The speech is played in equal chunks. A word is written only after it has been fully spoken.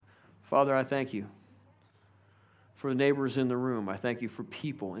Father, I thank you for the neighbors in the room. I thank you for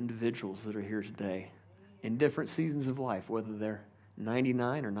people, individuals that are here today in different seasons of life, whether they're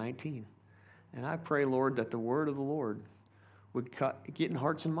 99 or 19. And I pray, Lord, that the word of the Lord would get in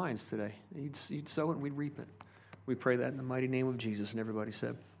hearts and minds today. You'd sow it and we'd reap it. We pray that in the mighty name of Jesus. And everybody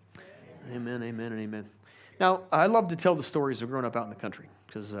said, amen, amen, and amen. Now, I love to tell the stories of growing up out in the country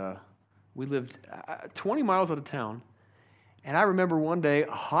because we lived 20 miles out of town. And I remember one day,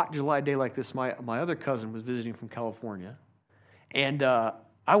 a hot July day like this, my other cousin was visiting from California. And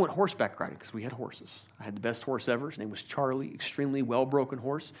I went horseback riding because we had horses. I had the best horse ever. His name was Charlie, extremely well-broken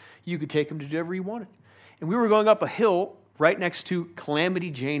horse. You could take him to do whatever you wanted. And we were going up a hill right next to Calamity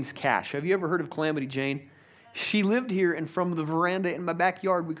Jane's Cache. Have you ever heard of Calamity Jane? She lived here, and from the veranda in my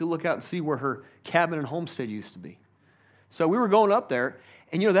backyard, we could look out and see where her cabin and homestead used to be. So we were going up there,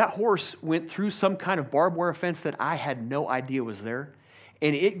 and that horse went through some kind of barbed wire fence that I had no idea was there,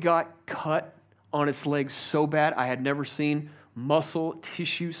 and it got cut on its legs so bad. I had never seen muscle,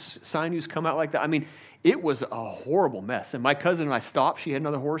 tissue, sinews come out like that. I mean, it was a horrible mess. And my cousin and I stopped. She had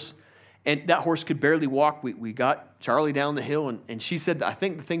another horse, and that horse could barely walk. We got Charlie down the hill, and she said, I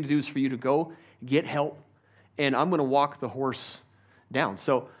think the thing to do is for you to go get help, and I'm going to walk the horse down.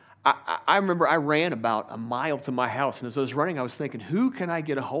 So I remember I ran about a mile to my house, and as I was running, I was thinking, who can I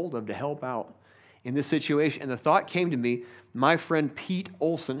get a hold of to help out in this situation? And the thought came to me, my friend Pete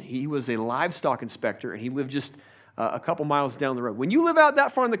Olson, he was a livestock inspector, and he lived just a couple miles down the road. When you live out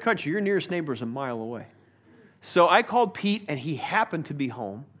that far in the country, your nearest neighbor is a mile away. So I called Pete, and he happened to be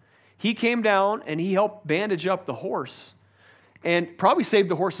home. He came down, and he helped bandage up the horse and probably saved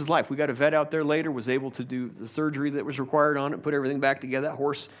the horse's life. We got a vet out there later, was able to do the surgery that was required on it, put everything back together. That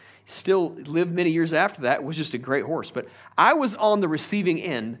horse still lived many years after that. It was just a great horse. But I was on the receiving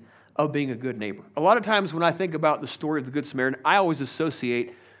end of being a good neighbor. A lot of times when I think about the story of the Good Samaritan, I always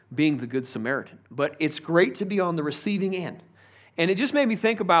associate being the Good Samaritan. But it's great to be on the receiving end. And it just made me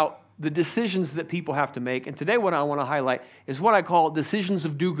think about the decisions that people have to make. And today what I want to highlight is what I call decisions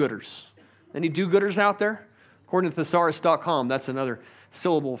of do-gooders. Any do-gooders out there? According to thesaurus.com, that's another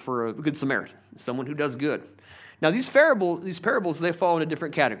syllable for a Good Samaritan, someone who does good. Now, these parables, they fall into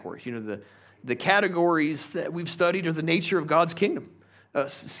different categories. The categories that we've studied are the nature of God's kingdom,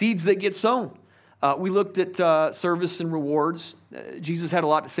 seeds that get sown. We looked at service and rewards. Jesus had a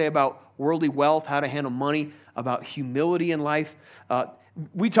lot to say about worldly wealth, how to handle money, about humility in life.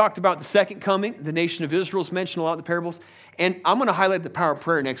 We talked about the second coming. The nation of Israel is mentioned a lot in the parables. And I'm going to highlight the power of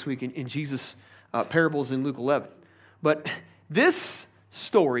prayer next week in Jesus' parables in Luke 11. But this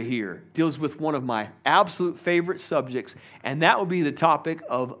story here deals with one of my absolute favorite subjects, and that will be the topic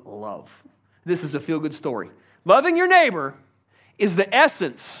of love. This is a feel-good story. Loving your neighbor is the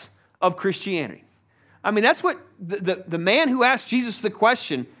essence of Christianity. I mean, that's what the man who asked Jesus the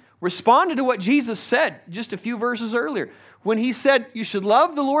question responded to what Jesus said just a few verses earlier when he said, you should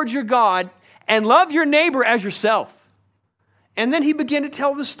love the Lord your God and love your neighbor as yourself. And then he began to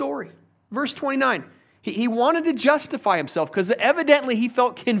tell the story. Verse 29, he wanted to justify himself because evidently he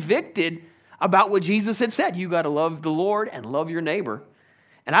felt convicted about what Jesus had said. You got to love the Lord and love your neighbor.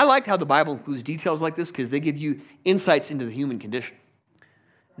 And I like how the Bible includes details like this because they give you insights into the human condition.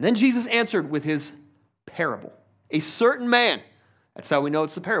 And then Jesus answered with his parable. A certain man, that's how we know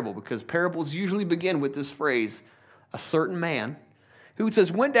it's a parable, because parables usually begin with this phrase, a certain man, who it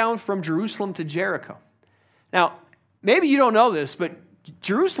says went down from Jerusalem to Jericho. Now, maybe you don't know this, but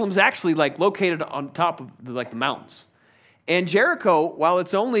Jerusalem's actually located on top of the mountains. And Jericho, while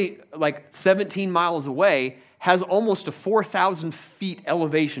it's only 17 miles away, has almost a 4,000 feet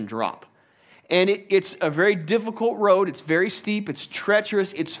elevation drop. And it's a very difficult road. It's very steep. It's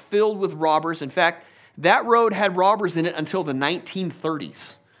treacherous. It's filled with robbers. In fact, that road had robbers in it until the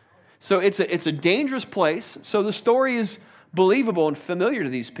 1930s. So it's a dangerous place. So the story is believable and familiar to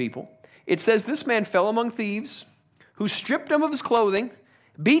these people. It says this man fell among thieves who stripped him of his clothing,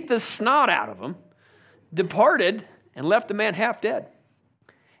 beat the snot out of him, departed, and left the man half dead.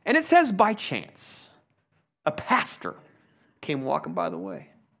 And it says by chance, a pastor came walking by the way.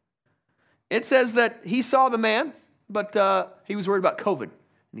 It says that he saw the man, but he was worried about COVID, and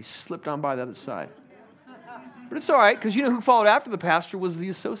he slipped on by the other side. But it's all right, because you know who followed after the pastor was the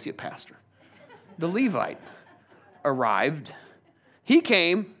associate pastor. The Levite arrived. He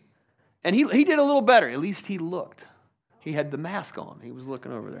came, and he did a little better. At least he looked. He had the mask on. He was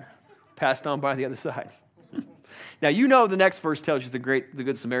looking over there. Passed on by the other side. Now, you know the next verse tells you the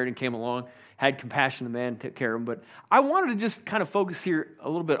Good Samaritan came along, had compassion on the man, took care of him. But I wanted to just kind of focus here a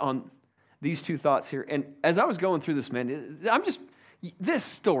little bit on these two thoughts here. And as I was going through this, man, this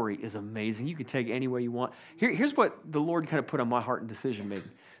story is amazing. You can take it any way you want. Here's what the Lord kind of put on my heart in decision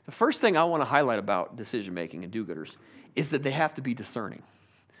making. The first thing I want to highlight about decision-making and do-gooders is that they have to be discerning.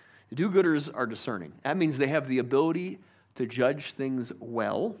 The do-gooders are discerning. That means they have the ability to judge things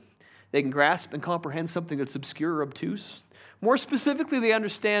well. They can grasp and comprehend something that's obscure or obtuse. More specifically, they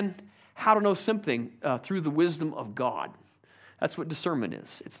understand how to know something through the wisdom of God. That's what discernment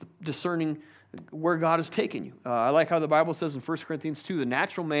is. It's the discerning where God has taken you. I like how the Bible says in 1 Corinthians 2, the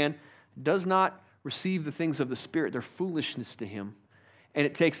natural man does not receive the things of the Spirit. They're foolishness to him. And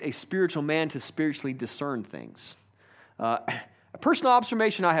it takes a spiritual man to spiritually discern things. A personal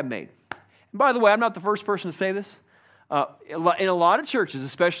observation I have made. And by the way, I'm not the first person to say this. In a lot of churches,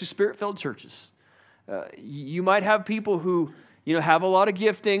 especially Spirit-filled churches, you might have people who have a lot of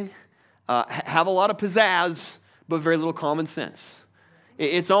gifting, have a lot of pizzazz, but very little common sense.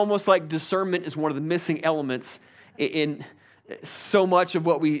 It's almost like discernment is one of the missing elements in so much of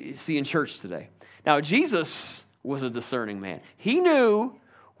what we see in church today. Now, Jesus was a discerning man. He knew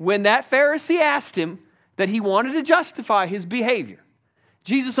when that Pharisee asked him that he wanted to justify his behavior.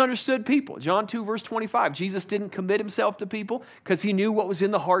 Jesus understood people. John 2, verse 25. Jesus didn't commit himself to people because he knew what was in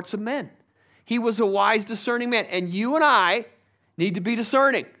the hearts of men. He was a wise, discerning man. And you and I need to be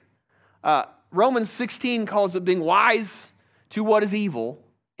discerning. Romans 16 calls it being wise to what is evil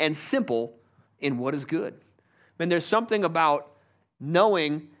and simple in what is good. And there's something about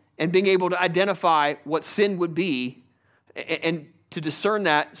knowing and being able to identify what sin would be and to discern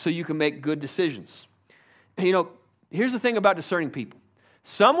that so you can make good decisions. And here's the thing about discerning people.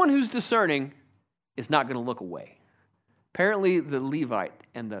 Someone who's discerning is not going to look away. Apparently, the Levite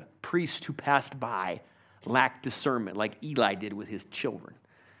and the priest who passed by lacked discernment like Eli did with his children.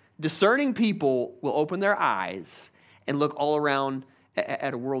 Discerning people will open their eyes and look all around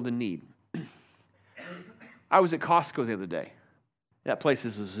at a world in need. I was at Costco the other day. That place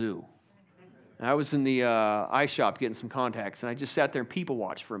is a zoo. And I was in the eye shop getting some contacts, and I just sat there and people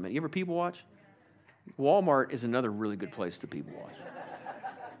watched for a minute. You ever people watch? Walmart is another really good place to people watch.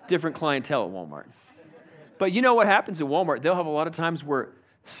 Different clientele at Walmart. But you know what happens at Walmart? They'll have a lot of times where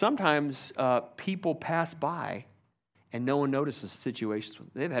sometimes people pass by and no one notices situations.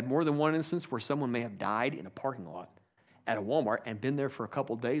 They've had more than one instance where someone may have died in a parking lot at a Walmart and been there for a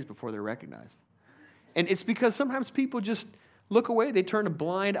couple days before they're recognized. And it's because sometimes people just look away. They turn a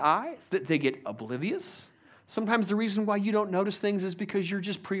blind eye. They get oblivious. Sometimes the reason why you don't notice things is because you're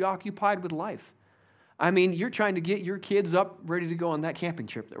just preoccupied with life. I mean, you're trying to get your kids up, ready to go on that camping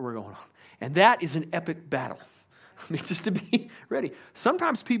trip that we're going on. And that is an epic battle. I mean, just to be ready.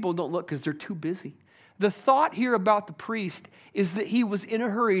 Sometimes people don't look because they're too busy. The thought here about the priest is that he was in a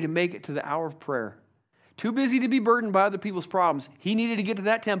hurry to make it to the hour of prayer. Too busy to be burdened by other people's problems. He needed to get to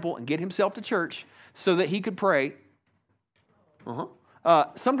that temple and get himself to church so that he could pray.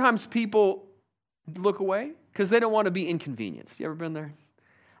 Sometimes people look away because they don't want to be inconvenienced. You ever been there?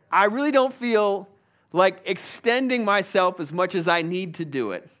 I really don't feel like extending myself as much as I need to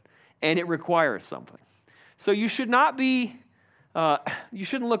do it, and it requires something. So you should not be, you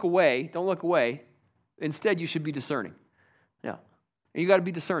shouldn't look away. Don't look away. Instead, you should be discerning. Yeah. And you got to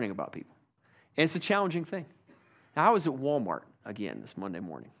be discerning about people. And it's a challenging thing. Now, I was at Walmart again this Monday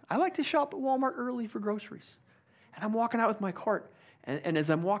morning. I like to shop at Walmart early for groceries. And I'm walking out with my cart. And as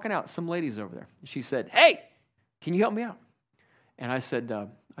I'm walking out, some lady's over there. She said, "Hey, can you help me out?" And I said,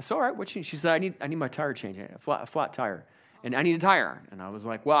 all right, what you need? She said, I need my tire changed, a flat tire. And I need a tire iron. And I was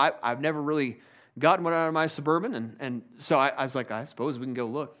like, well, I've never really gotten one out of my Suburban. And so I was like, I suppose we can go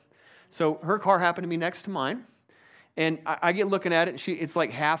look. So her car happened to be next to mine. And I get looking at it, and it's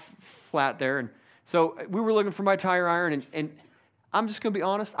like half flat there. And so we were looking for my tire iron. And I'm just going to be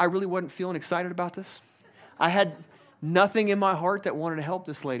honest, I really wasn't feeling excited about this. I had nothing in my heart that wanted to help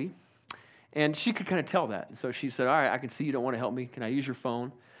this lady. And she could kind of tell that. And so she said, all right, I can see you don't want to help me. Can I use your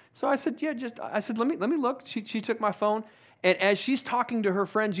phone? So I said, yeah, let me look. She took my phone. And as she's talking to her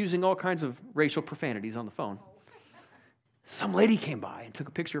friends using all kinds of racial profanities on the phone, some lady came by and took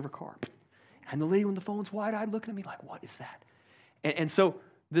a picture of her car. And the lady on the phone's wide-eyed looking at me like, what is that? And so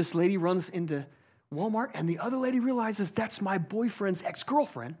this lady runs into Walmart, and the other lady realizes that's my boyfriend's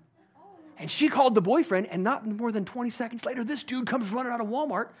ex-girlfriend. And she called the boyfriend, and not more than 20 seconds later, this dude comes running out of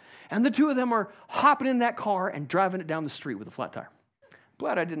Walmart, and the two of them are hopping in that car and driving it down the street with a flat tire.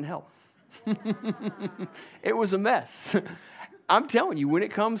 Glad I didn't help. It was a mess. I'm telling you, when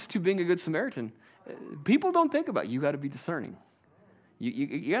it comes to being a good Samaritan, people don't think about it. You got to be discerning.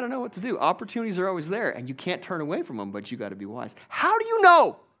 You got to know what to do. Opportunities are always there, and you can't turn away from them, but you got to be wise. How do you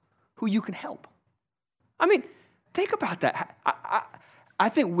know who you can help? I mean, think about that. I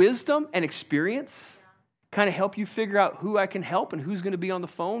think wisdom and experience kind of help you figure out who I can help and who's going to be on the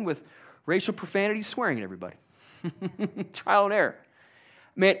phone with racial profanity swearing at everybody. Trial and error.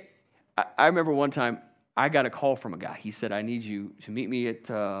 Man, I remember one time I got a call from a guy. He said, I need you to meet me at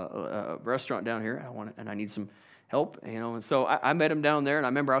a restaurant down here. I need some help, And so I met him down there, and I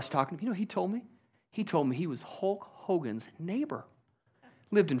remember I was talking. He told me he was Hulk Hogan's neighbor.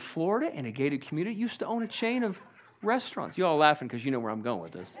 Lived in Florida in a gated community. Used to own a chain of restaurants. You all laughing because you know where I'm going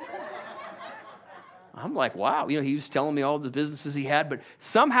with this. I'm like, wow. He was telling me all the businesses he had, but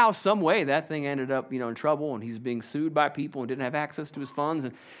somehow, some way, that thing ended up, in trouble, and he's being sued by people and didn't have access to his funds.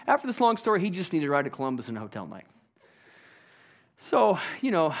 And after this long story, he just needed to ride to Columbus in a hotel night. So,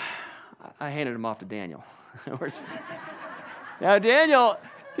 I handed him off to Daniel. Now, Daniel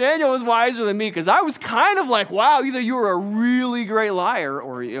was wiser than me because I was kind of like, wow, either you were a really great liar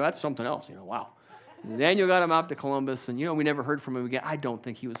or that's something else, wow. And Daniel got him out to Columbus, and, we never heard from him again. I don't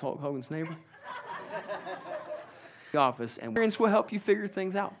think he was Hulk Hogan's neighbor. The office, and experience will help you figure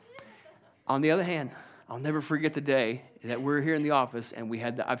things out. On the other hand, I'll never forget the day that we're here in the office, and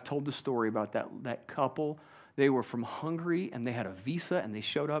I've told the story about that couple. They were from Hungary, and they had a visa, and they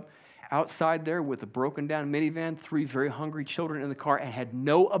showed up outside there with a broken down minivan, 3 very hungry children in the car, and had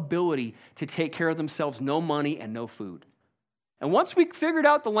no ability to take care of themselves, no money and no food. And once we figured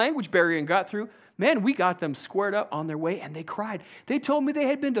out the language barrier and got through, man, we got them squared up on their way, and they cried. They told me they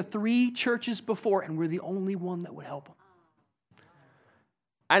had been to 3 churches before, and we're the only one that would help them.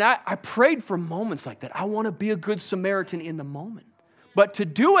 And I prayed for moments like that. I want to be a good Samaritan in the moment. But to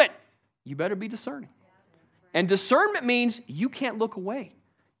do it, you better be discerning. And discernment means you can't look away.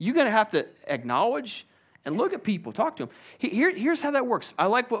 You're going to have to acknowledge and look at people, talk to them. Here's how that works. I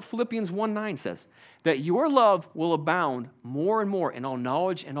like what Philippians 1:9 says, that your love will abound more and more in all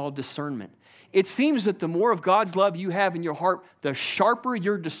knowledge and all discernment. It seems that the more of God's love you have in your heart, the sharper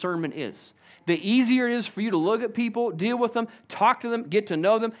your discernment is. The easier it is for you to look at people, deal with them, talk to them, get to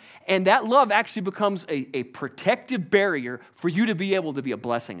know them, and that love actually becomes a protective barrier for you to be able to be a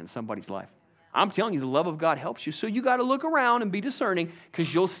blessing in somebody's life. I'm telling you, the love of God helps you. So you got to look around and be discerning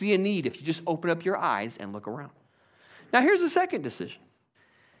because you'll see a need if you just open up your eyes and look around. Now, here's the second decision.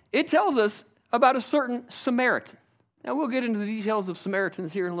 It tells us about a certain Samaritan. Now, we'll get into the details of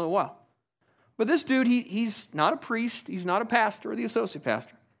Samaritans here in a little while. But this dude, he's not a priest. He's not a pastor or the associate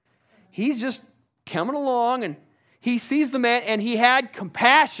pastor. He's just coming along, and he sees the man, and he had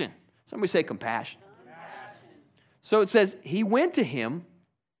compassion. Somebody say compassion. So it says, he went to him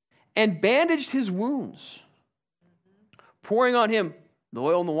and bandaged his wounds, pouring on him the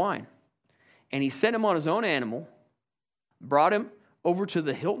oil and the wine. And he sent him on his own animal, brought him over to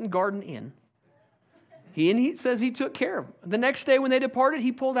the Hilton Garden Inn. He says he took care of him. The next day when they departed,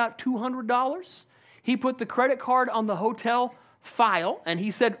 he pulled out $200. He put the credit card on the hotel file, and he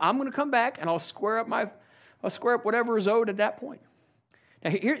said, I'm going to come back, and I'll square up whatever is owed at that point. Now,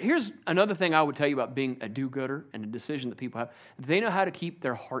 here's another thing I would tell you about being a do-gooder and a decision that people have. They know how to keep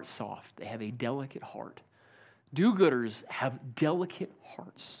their heart soft. They have a delicate heart. Do-gooders have delicate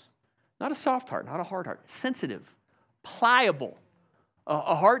hearts. Not a soft heart, not a hard heart. Sensitive, pliable.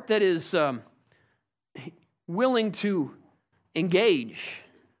 A heart that is willing to engage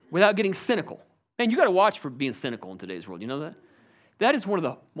without getting cynical. Man, you got to watch for being cynical in today's world. You know that? That is one of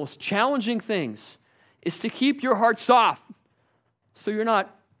the most challenging things, is to keep your heart soft, so you're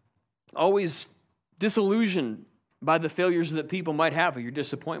not always disillusioned by the failures that people might have or your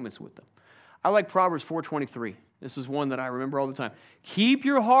disappointments with them. I like Proverbs 4:23. This is one that I remember all the time. Keep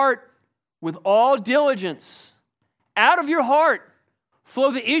your heart with all diligence. Out of your heart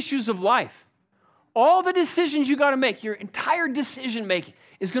flow the issues of life. All the decisions you got to make, your entire decision making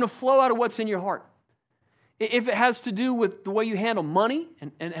is going to flow out of what's in your heart. If it has to do with the way you handle money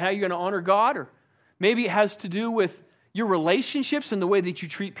and how you're going to honor God, or maybe it has to do with your relationships and the way that you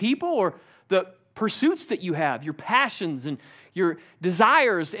treat people, or the pursuits that you have, your passions and your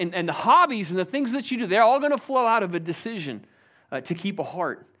desires and the hobbies and the things that you do, they're all going to flow out of a decision to keep a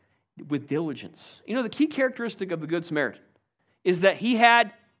heart with diligence. You know, the key characteristic of the Good Samaritan is that he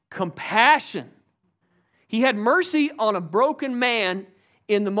had compassion. He had mercy on a broken man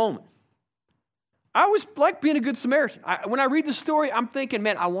in the moment. I always like being a Good Samaritan. When I read the story, I'm thinking,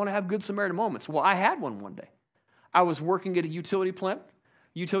 man, I want to have Good Samaritan moments. Well, I had one day. I was working at a utility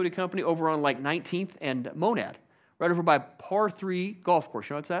company over on like 19th and Monad, right over by Par 3 golf course.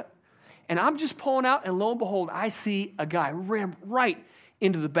 You know what's that? And I'm just pulling out, and lo and behold, I see a guy ram right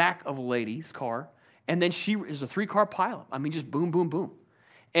into the back of a lady's car, and then she is a 3-car pileup. I mean, just boom, boom, boom.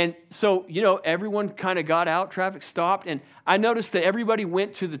 And so, everyone kind of got out, traffic stopped, and I noticed that everybody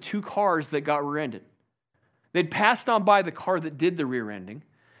went to the 2 cars that got rear-ended. They'd passed on by the car that did the rear-ending.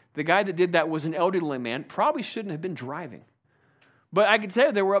 The guy that did that was an elderly man, probably shouldn't have been driving. But I could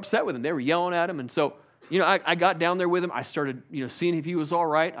say they were upset with him. They were yelling at him. And so I got down there with him. I started, seeing if he was all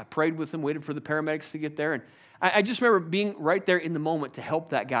right. I prayed with him, waited for the paramedics to get there. And I just remember being right there in the moment to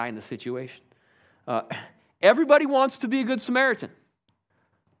help that guy in the situation. Everybody wants to be a good Samaritan.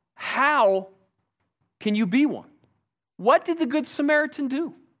 How can you be one? What did the Good Samaritan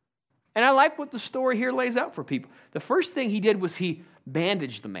do? And I like what the story here lays out for people. The first thing he did was he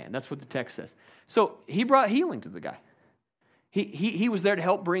bandaged the man. That's what the text says. So he brought healing to the guy. He was there to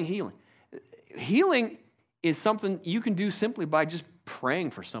help bring healing. Healing is something you can do simply by just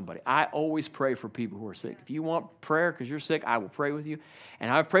praying for somebody. I always pray for people who are sick. If you want prayer because you're sick, I will pray with you.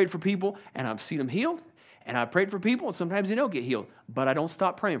 And I've prayed for people, and I've seen them healed. And I've prayed for people, and sometimes they don't get healed. But I don't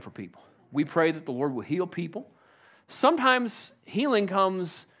stop praying for people. We pray that the Lord will heal people. Sometimes healing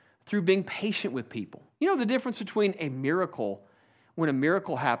comes through being patient with people. You know the difference between a miracle, when a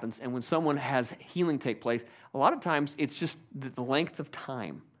miracle happens, and when someone has healing take place? A lot of times it's just the length of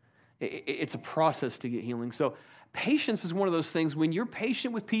time. It's a process to get healing. So patience is one of those things. When you're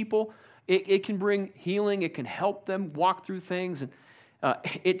patient with people, it can bring healing. It can help them walk through things. And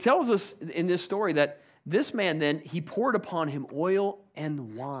it tells us in this story that this man then, he poured upon him oil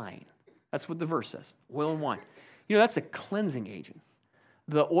and wine. That's what the verse says, oil and wine. That's a cleansing agent.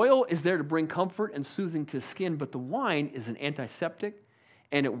 The oil is there to bring comfort and soothing to the skin, but the wine is an antiseptic,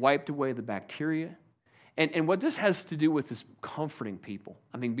 and it wiped away the bacteria. And what this has to do with is comforting people.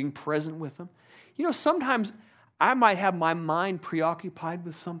 Being present with them. Sometimes I might have my mind preoccupied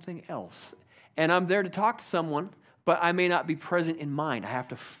with something else, and I'm there to talk to someone, but I may not be present in mind. I have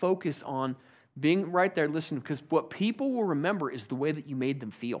to focus on being right there, listening, because what people will remember is the way that you made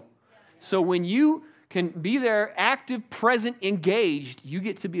them feel. So when you can be there, active, present, engaged, you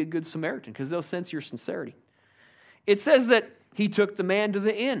get to be a good Samaritan because they'll sense your sincerity. It says that he took the man to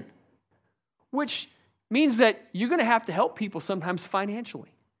the inn, which means that you're going to have to help people sometimes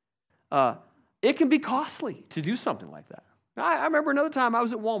financially. It can be costly to do something like that. I remember another time I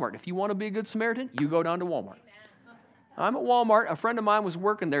was at Walmart. If you want to be a good Samaritan, you go down to Walmart. I'm at Walmart. A friend of mine was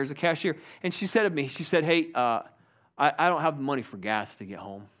working there as a cashier, and she said to me, hey, I don't have the money for gas to get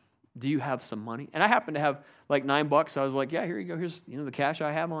home. Do you have some money? And I happened to have like $9. I was like, yeah, here you go. Here's the cash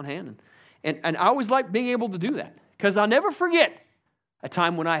I have on hand. And I always like being able to do that because I'll never forget a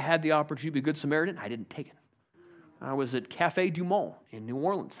time when I had the opportunity to be a good Samaritan. I didn't take it. I was at Café Du Monde in New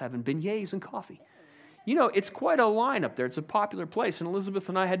Orleans having beignets and coffee. It's quite a line up there. It's a popular place. And Elizabeth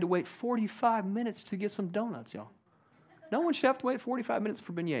and I had to wait 45 minutes to get some donuts, y'all. No one should have to wait 45 minutes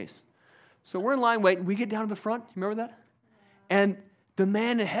for beignets. So we're in line waiting. We get down to the front. You remember that? And the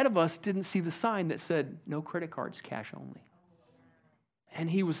man ahead of us didn't see the sign that said, no credit cards, cash only. And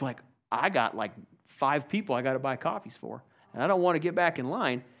he was like, I got like 5 people I got to buy coffees for, and I don't want to get back in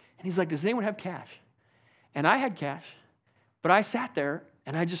line. And he's like, does anyone have cash? And I had cash, but I sat there,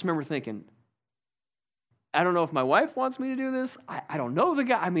 and I just remember thinking, I don't know if my wife wants me to do this. I don't know the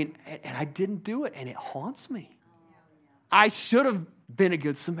guy. And I didn't do it, and it haunts me. I should have been a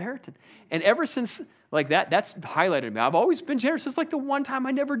good Samaritan. And ever since like that's highlighted me. I've always been generous. It's like the one time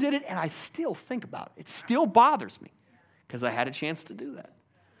I never did it, and I still think about it. It still bothers me because I had a chance to do that.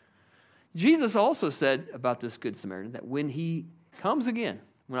 Jesus also said about this Good Samaritan that when he comes again,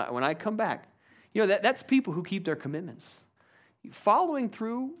 when I come back, that's people who keep their commitments. Following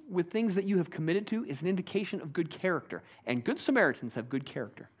through with things that you have committed to is an indication of good character, and Good Samaritans have good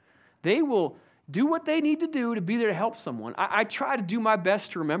character. They will do what they need to do to be there to help someone. I try to do my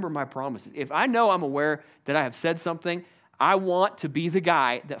best to remember my promises. If I know I'm aware that I have said something, I want to be the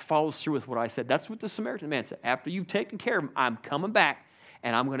guy that follows through with what I said. That's what the Samaritan man said. After you've taken care of him, I'm coming back,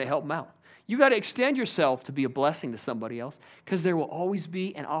 and I'm going to help him out. You got to extend yourself to be a blessing to somebody else because there will always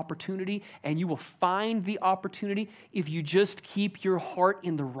be an opportunity, and you will find the opportunity if you just keep your heart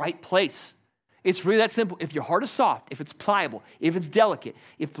in the right place. It's really that simple. If your heart is soft, if it's pliable, if it's delicate,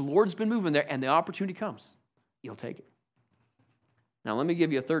 if the Lord's been moving there and the opportunity comes, you'll take it. Now, let me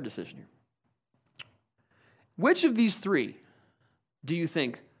give you a third decision here. Which of these 3 do you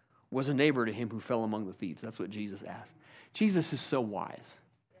think was a neighbor to him who fell among the thieves? That's what Jesus asked. Jesus is so wise.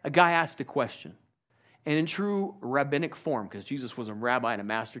 A guy asked a question, and in true rabbinic form, because Jesus was a rabbi and a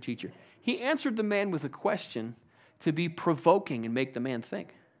master teacher, he answered the man with a question to be provoking and make the man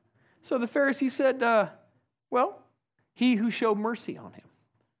think. So the Pharisee said, he who showed mercy on him.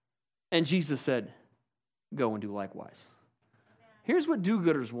 And Jesus said, go and do likewise. Here's what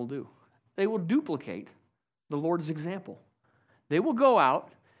do-gooders will do. They will duplicate the Lord's example. They will go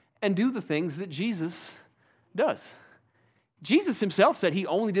out and do the things that Jesus does. Jesus himself said he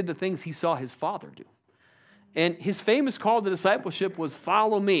only did the things he saw his Father do. And his famous call to discipleship was,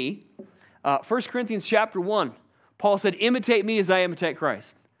 follow me. 1 Corinthians chapter 1, Paul said, imitate me as I imitate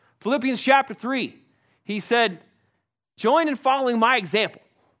Christ. Philippians chapter 3, he said, join in following my example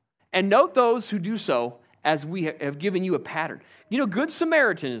and note those who do so as we have given you a pattern. You know, Good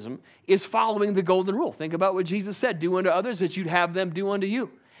Samaritanism is following the golden rule. Think about what Jesus said, do unto others that you'd have them do unto you.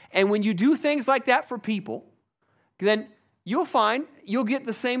 And when you do things like that for people, then you'll find you'll get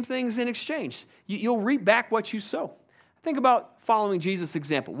the same things in exchange. You'll reap back what you sow. Think about following Jesus'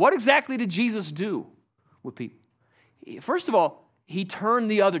 example. What exactly did Jesus do with people? First of all, he turned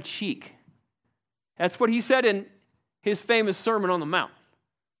the other cheek. That's what he said in his famous Sermon on the Mount.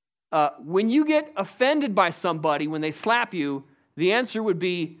 When you get offended by somebody when they slap you, the answer would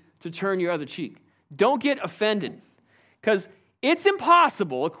be to turn your other cheek. Don't get offended, because it's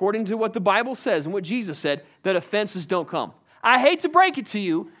impossible, according to what the Bible says and what Jesus said, that offenses don't come. I hate to break it to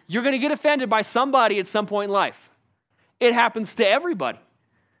you, you're going to get offended by somebody at some point in life. It happens to everybody.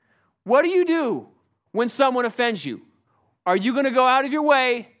 What do you do when someone offends you? Are you going to go out of your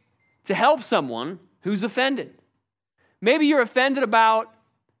way to help someone who's offended? Maybe you're offended about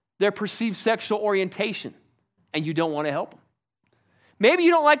their perceived sexual orientation and you don't want to help them. Maybe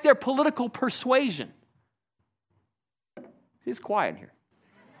you don't like their political persuasion. It's quiet here.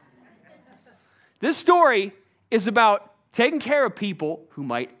 This story is about taking care of people who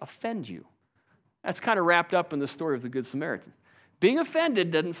might offend you. That's kind of wrapped up in the story of the Good Samaritan. Being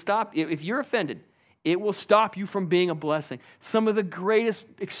offended doesn't stop. If you're offended, it will stop you from being a blessing. Some of the greatest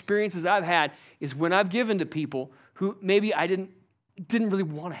experiences I've had is when I've given to people who maybe I didn't really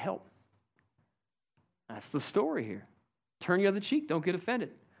want to help. That's the story here. Turn the other cheek. Don't get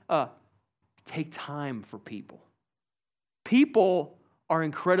offended. Take time for people. People are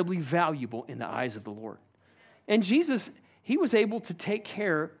incredibly valuable in the eyes of the Lord. And Jesus, he was able to take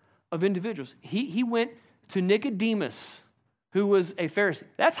care of individuals. He went to Nicodemus, who was a Pharisee.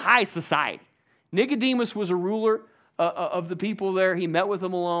 That's high society. Nicodemus was a ruler of the people there. He met with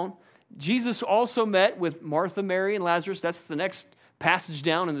them alone. Jesus also met with Martha, Mary, and Lazarus. That's the next passage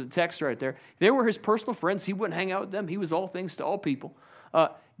down in the text right there. They were his personal friends. He wouldn't hang out with them. He was all things to all people.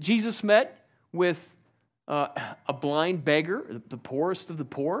 Jesus met with a blind beggar, the poorest of the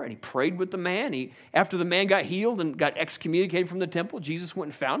poor, and he prayed with the man. After the man got healed and got excommunicated from the temple, Jesus went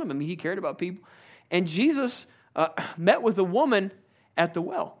and found him. I mean, he cared about people. And Jesus met with a woman at the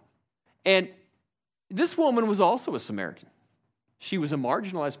well. And this woman was also a Samaritan. She was a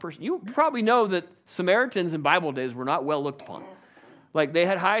marginalized person. You probably know that Samaritans in Bible days were not well looked upon. Like, they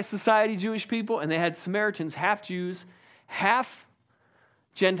had high society Jewish people, and they had Samaritans, half Jews, half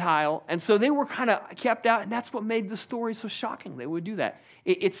Gentile, and so they were kind of kept out, and that's what made the story so shocking. They would do that.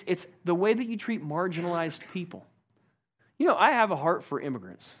 It's the way that you treat marginalized people. You know, I have a heart for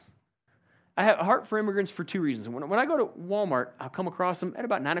immigrants. I have a heart for immigrants for two reasons. When I go to Walmart, I'll come across them at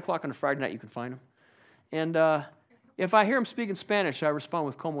about 9 o'clock on a Friday night. You can find them. And if I hear them speaking Spanish, I respond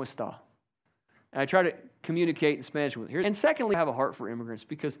with "Cómo está?" And I try to communicate in Spanish with them. And secondly, I have a heart for immigrants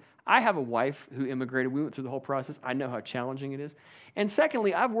because I have a wife who immigrated. We went through the whole process. I know how challenging it is. And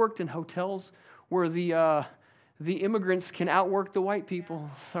secondly, I've worked in hotels where the immigrants can outwork the white people.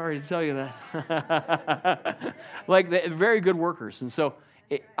 Sorry to tell you that. Like, they're very good workers. And so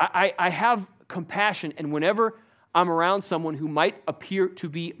I have compassion. And whenever I'm around someone who might appear to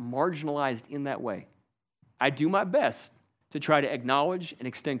be marginalized in that way, I do my best to try to acknowledge and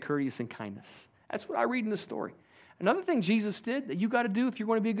extend courteous and kindness. That's what I read in the story. Another thing Jesus did that you got to do if you're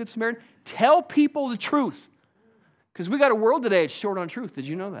going to be a good Samaritan, tell people the truth. Because we got a world today that's short on truth. Did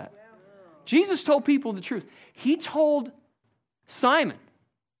you know that? Jesus told people the truth. He told Simon,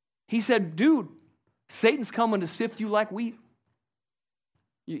 he said, dude, Satan's coming to sift you like wheat.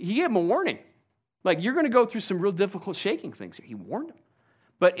 He gave him a warning. Like, you're going to go through some real difficult shaking things here. He warned him.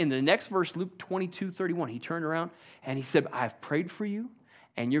 But in the next verse, Luke 22:31, he turned around and he said, I've prayed for you,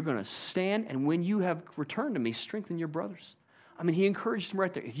 and you're going to stand, and when you have returned to me, strengthen your brothers. I mean, he encouraged them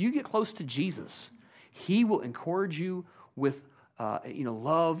right there. If you get close to Jesus, he will encourage you with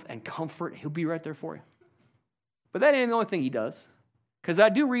love and comfort. He'll be right there for you. But that ain't the only thing he does. Because I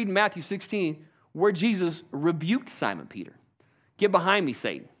do read in Matthew 16 where Jesus rebuked Simon Peter. Get behind me,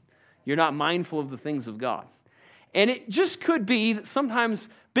 Satan. You're not mindful of the things of God. And it just could be that sometimes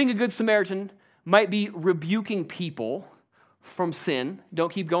being a good Samaritan might be rebuking people from sin.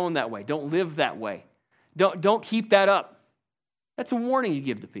 Don't keep going that way. Don't live that way. Don't keep that up. That's a warning you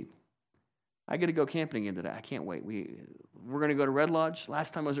give to people. I got to go camping again today. I can't wait. We're going to go to Red Lodge.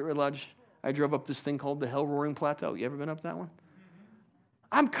 Last time I was at Red Lodge, I drove up this thing called the Hell Roaring Plateau. You ever been up that one?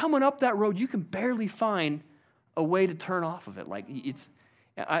 I'm coming up that road. You can barely find a way to turn off of it. Like,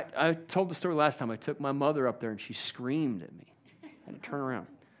 I told the story last time. I took my mother up there, and she screamed at me. I had to turn around.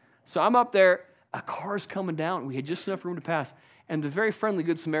 So I'm up there. A car's coming down. We had just enough room to pass. And the very friendly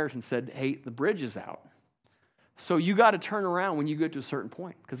Good Samaritan said, hey, the bridge is out. So you got to turn around when you get to a certain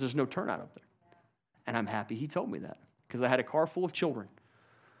point because there's no turnout up there. And I'm happy he told me that because I had a car full of children.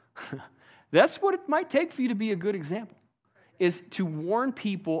 That's what it might take for you to be a good example, is to warn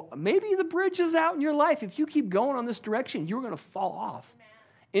people, maybe the bridge is out in your life. If you keep going on this direction, you're going to fall off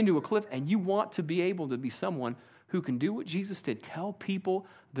into a cliff, and you want to be able to be someone who can do what Jesus did, tell people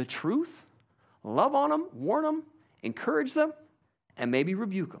the truth, love on them, warn them, encourage them, and maybe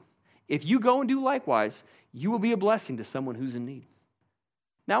rebuke them. If you go and do likewise, you will be a blessing to someone who's in need.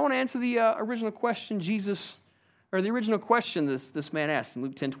 Now I want to answer the original question this man asked in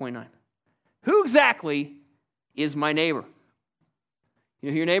Luke 10:29. Who exactly is my neighbor? You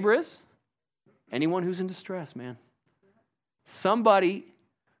know who your neighbor is? Anyone who's in distress, man. Somebody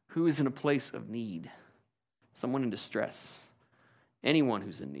who is in a place of need. Someone in distress. Anyone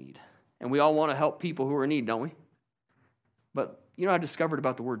who's in need. And we all want to help people who are in need, don't we? But you know what I discovered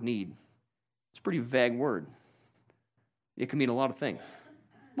about the word need? It's a pretty vague word. It can mean a lot of things.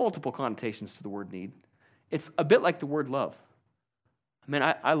 Multiple connotations to the word need. It's a bit like the word love. I mean,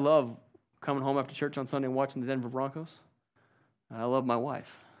 I love coming home after church on Sunday and watching the Denver Broncos. I love my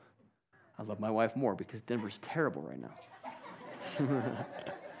wife. I love my wife more because Denver's terrible right now.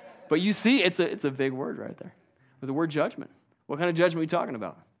 But you see, it's a big word right there. With the word judgment. What kind of judgment are we talking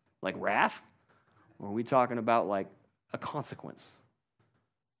about? Like wrath? Or are we talking about like a consequence?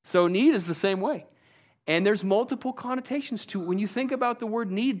 So need is the same way. And there's multiple connotations to it. When you think about the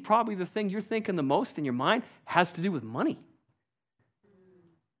word need, probably the thing you're thinking the most in your mind has to do with money.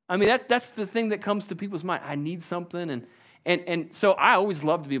 I mean, that's the thing that comes to people's mind. I need something. And so I always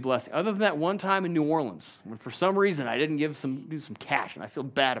love to be a blessing. Other than that one time in New Orleans, when for some reason I didn't do some cash, and I feel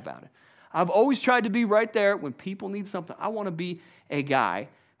bad about it. I've always tried to be right there when people need something. I want to be a guy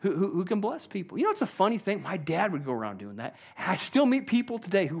who can bless people. You know, it's a funny thing. My dad would go around doing that. And I still meet people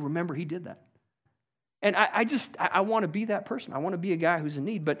today who remember he did that. And I want to be that person. I want to be a guy who's in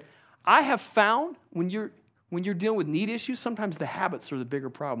need. But I have found when you're dealing with need issues, sometimes the habits are the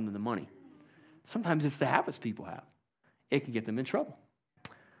bigger problem than the money. Sometimes it's the habits people have. It can get them in trouble.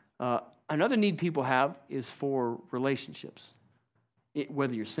 Another need people have is for relationships.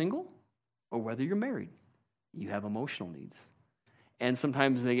 Whether you're single or whether you're married, you have emotional needs. And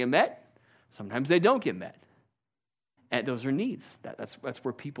sometimes they get met, sometimes they don't get met. And those are needs. That's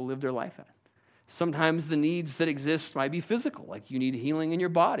where people live their life at. Sometimes the needs that exist might be physical, like you need healing in your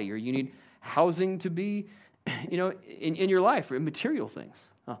body, or you need housing to be, in your life, or material things.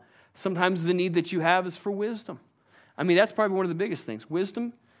 Sometimes the need that you have is for wisdom. I mean, that's probably one of the biggest things.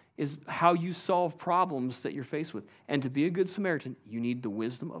 Wisdom is how you solve problems that you're faced with. And to be a good Samaritan, you need the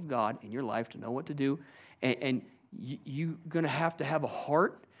wisdom of God in your life to know what to do. And you're going to have a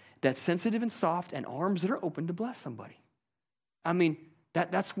heart that's sensitive and soft and arms that are open to bless somebody. I mean,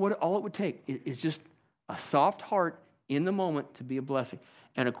 that's what all it would take is just a soft heart in the moment to be a blessing.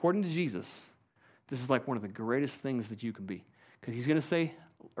 And according to Jesus, this is like one of the greatest things that you can be. Because he's going to say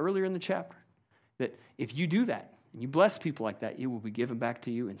earlier in the chapter that if you do that, and you bless people like that, it will be given back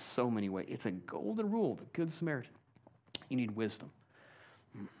to you in so many ways. It's a golden rule, the Good Samaritan. You need wisdom.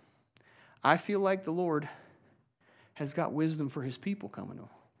 I feel like the Lord has got wisdom for his people coming on.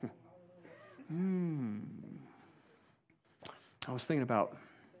 I was thinking about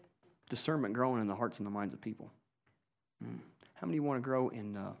discernment growing in the hearts and the minds of people. How many want to grow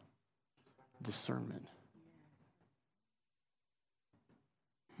in discernment?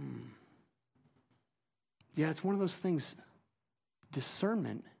 Yeah, it's one of those things.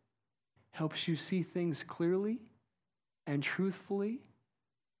 Discernment helps you see things clearly and truthfully,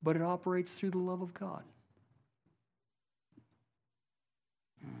 but it operates through the love of God.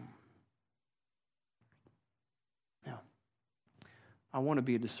 Now, I want to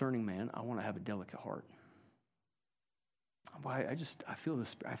be a discerning man. I want to have a delicate heart. I feel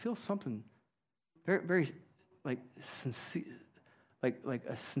this. I feel something very, very like sincere, like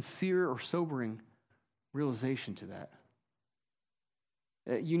a sincere or sobering realization to that.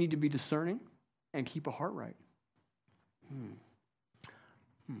 You need to be discerning and keep a heart right.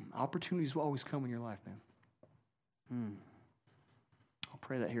 Opportunities will always come in your life, man. I'll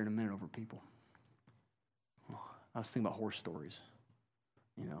pray that here in a minute over people. I was thinking about horse stories.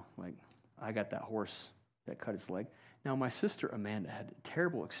 Like I got that horse that cut its leg. Now, my sister Amanda had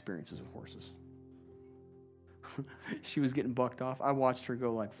terrible experiences with horses. She was getting bucked off. I watched her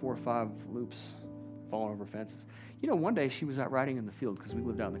go like 4 or 5 loops, falling over fences. One day she was out riding in the field because we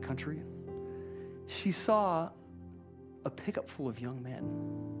lived out in the country. She saw a pickup full of young men.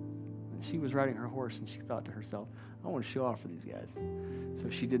 And she was riding her horse and she thought to herself, I want to show off for these guys. So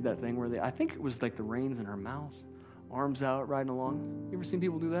she did that thing where I think it was like the reins in her mouth, arms out, riding along. You ever seen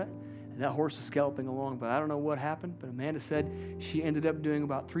people do that? And And that horse was galloping along, but I don't know what happened, but Amanda said she ended up doing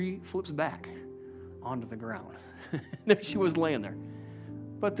about 3 flips back onto the ground. There she was laying there.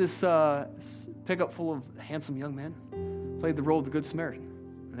 But this pickup full of handsome young men played the role of the Good Samaritan.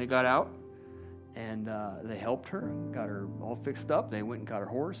 And they got out, and they helped her, got her all fixed up. They went and got her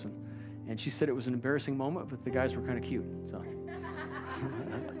horse, and she said it was an embarrassing moment, but the guys were kind of cute. So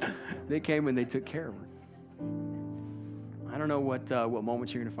they came and they took care of her. I don't know what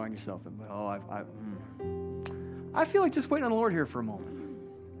moments you're going to find yourself in, but I feel like just waiting on the Lord here for a moment.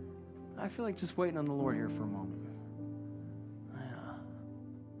 I feel like just waiting on the Lord here for a moment.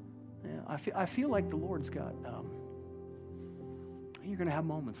 Yeah. I feel like the Lord's got. You're going to have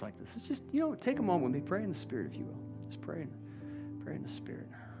moments like this. It's just, take a moment with me. Pray in the Spirit, if you will. Just pray in the Spirit.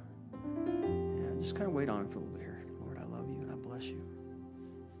 Yeah, just kind of wait on it for a little bit here. Lord, I love you and I bless you.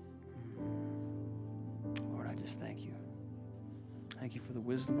 Lord, I just thank you. Thank you for the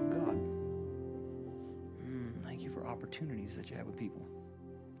wisdom of God. Thank you for opportunities that you have with people.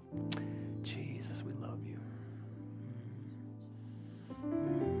 Jesus, we love you.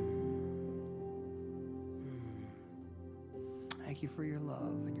 Thank you for your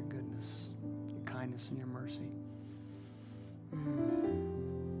love and your goodness, your kindness and your mercy.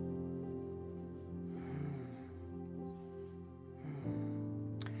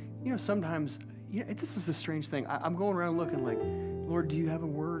 Sometimes, this is a strange thing. I'm going around looking like, Lord, do you have a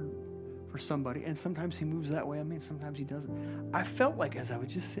word for somebody? And sometimes he moves that way. I mean, sometimes he doesn't. I felt like, as I was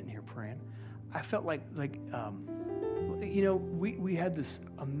just sitting here praying, I felt like we had this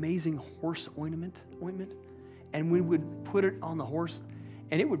amazing horse ointment, and we would put it on the horse,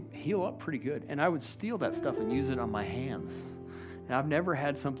 and it would heal up pretty good. And I would steal that stuff and use it on my hands. And I've never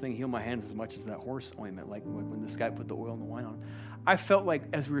had something heal my hands as much as that horse ointment, like when this guy put the oil and the wine on. I felt like,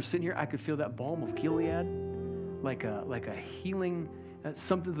 as we were sitting here, I could feel that balm of Gilead, like a healing,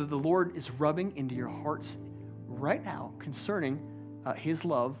 something that the Lord is rubbing into your hearts right now concerning his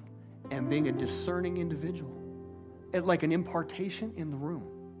love and being a discerning individual, like an impartation in the room.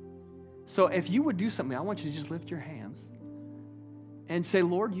 So if you would do something, I want you to just lift your hands and say,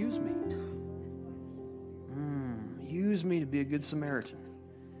 Lord, use me. Use me to be a good Samaritan.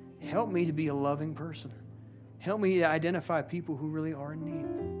 Help me to be a loving person. Help me to identify people who really are in need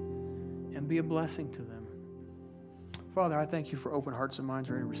and be a blessing to them. Father, I thank you for open hearts and minds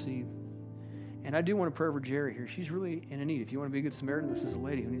ready to receive. And I do want to pray for Jerry here. She's really in a need. If you want to be a good Samaritan, this is a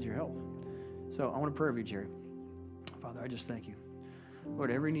lady who needs your help. So I want to pray for you, Jerry. Father, I just thank you. Lord,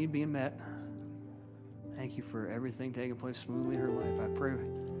 every need being met. Thank you for everything taking place smoothly in her life. I pray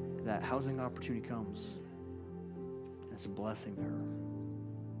that housing opportunity comes. It's a blessing to her.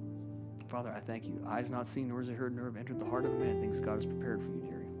 Father, I thank you. Eyes not seen, nor is it heard, nor have entered the heart of a man. Things God has prepared for you,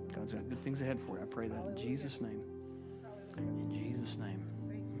 Jerry. God's got good things ahead for you. I pray that in Jesus' name. In Jesus' name.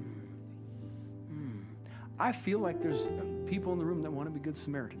 I feel like there's people in the room that want to be good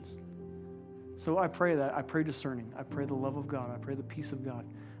Samaritans. So I pray that. I pray discerning. I pray the love of God. I pray the peace of God.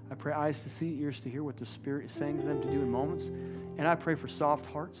 I pray eyes to see, ears to hear what the Spirit is saying to them to do in moments. And I pray for soft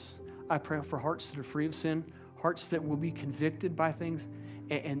hearts. I pray for hearts that are free of sin, hearts that will be convicted by things,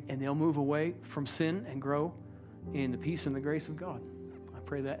 and they'll move away from sin and grow in the peace and the grace of God. I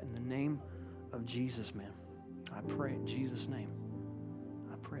pray that in the name of Jesus, man. I pray in Jesus' name.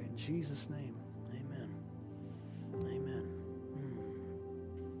 I pray in Jesus' name. Amen. Amen.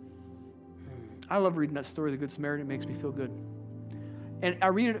 I love reading that story of the Good Samaritan. It makes me feel good. And I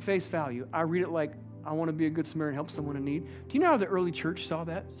read it at face value. I read it like I want to be a good Samaritan, help someone in need. Do you know how the early church saw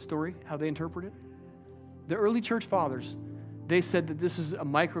that story, how they interpret it? The early church fathers, they said that this is a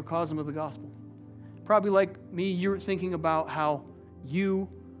microcosm of the gospel. Probably like me, you're thinking about how you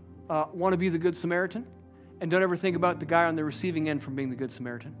want to be the Good Samaritan and don't ever think about the guy on the receiving end from being the Good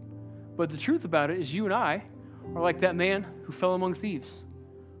Samaritan. But the truth about it is you and I are like that man who fell among thieves.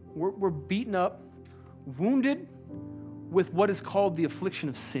 We're beaten up, wounded with what is called the affliction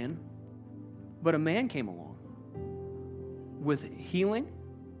of sin. But a man came along with healing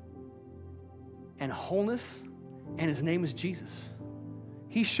and wholeness, and his name is Jesus.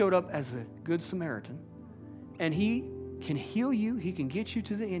 He showed up as the Good Samaritan, and he can heal you, he can get you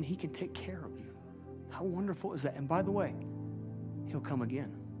to the end, he can take care of you. How wonderful is that? And by the way, he'll come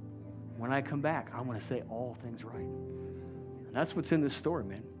again. When I come back, I want to say all things right. And that's what's in this story,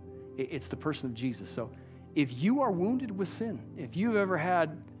 man. It's the person of Jesus. So if you are wounded with sin, if you've ever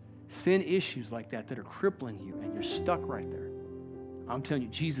had sin issues like that are crippling you and you're stuck right there, I'm telling you,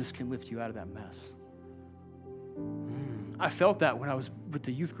 Jesus can lift you out of that mess. I felt that when I was with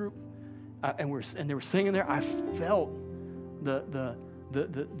the youth group, and they were singing there. I felt the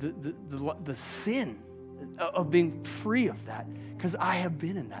sin of being free of that, because I have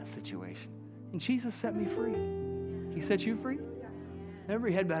been in that situation. And Jesus set me free. He set you free?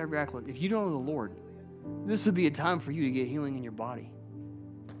 Every head bowed, every eye closed. If you don't know the Lord, this would be a time for you to get healing in your body,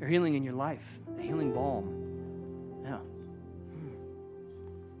 or healing in your life, a healing balm. Yeah.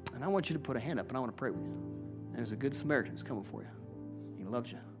 And I want you to put a hand up, and I want to pray with you. There's a good Samaritan that's coming for you. He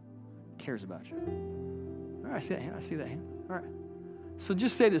loves you, cares about you. All right, I see that hand. I see that hand. All right. So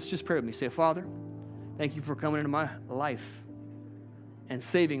just say this. Just pray with me. Say, Father, thank you for coming into my life and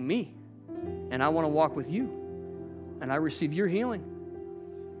saving me. And I want to walk with you. And I receive your healing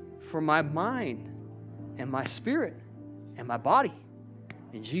for my mind and my spirit and my body.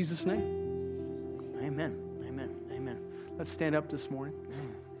 In Jesus' name. Amen. Amen. Amen. Let's stand up this morning.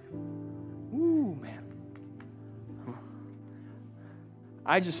 Ooh, man.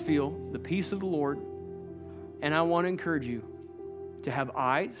 I just feel the peace of the Lord, and I want to encourage you to have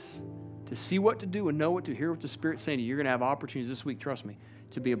eyes to see what to do and know what to hear what the Spirit's saying to you. You're going to have opportunities this week, trust me,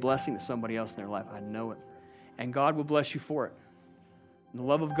 to be a blessing to somebody else in their life. I know it. And God will bless you for it. And the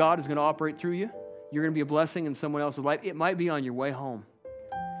love of God is going to operate through you. You're going to be a blessing in someone else's life. It might be on your way home.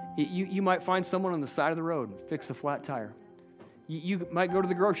 You might find someone on the side of the road and fix a flat tire. You might go to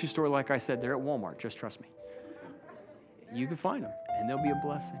the grocery store, like I said, they're at Walmart. Just trust me. You can find them, and they'll be a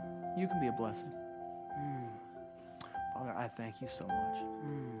blessing. You can be a blessing. Father, I thank you so much.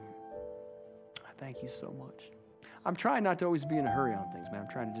 I thank you so much. I'm trying not to always be in a hurry on things, man. I'm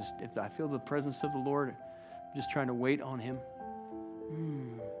trying to just, if I feel the presence of the Lord, I'm just trying to wait on Him.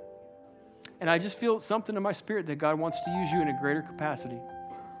 And I just feel something in my spirit that God wants to use you in a greater capacity.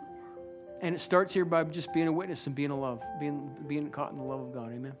 And it starts here by just being a witness and being a love, being caught in the love of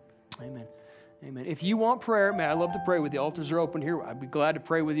God. Amen. Amen. Amen. If you want prayer, man, I love to pray with you. The altars are open here. I'd be glad to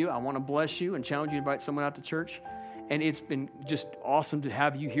pray with you. I want to bless you and challenge you to invite someone out to church. And it's been just awesome to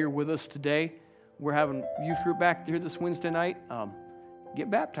have you here with us today. We're having youth group back here this Wednesday night. Get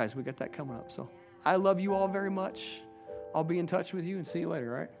baptized. We got that coming up. So I love you all very much. I'll be in touch with you and see you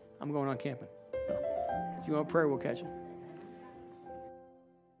later, all right? I'm going on camping. So if you want prayer, we'll catch you.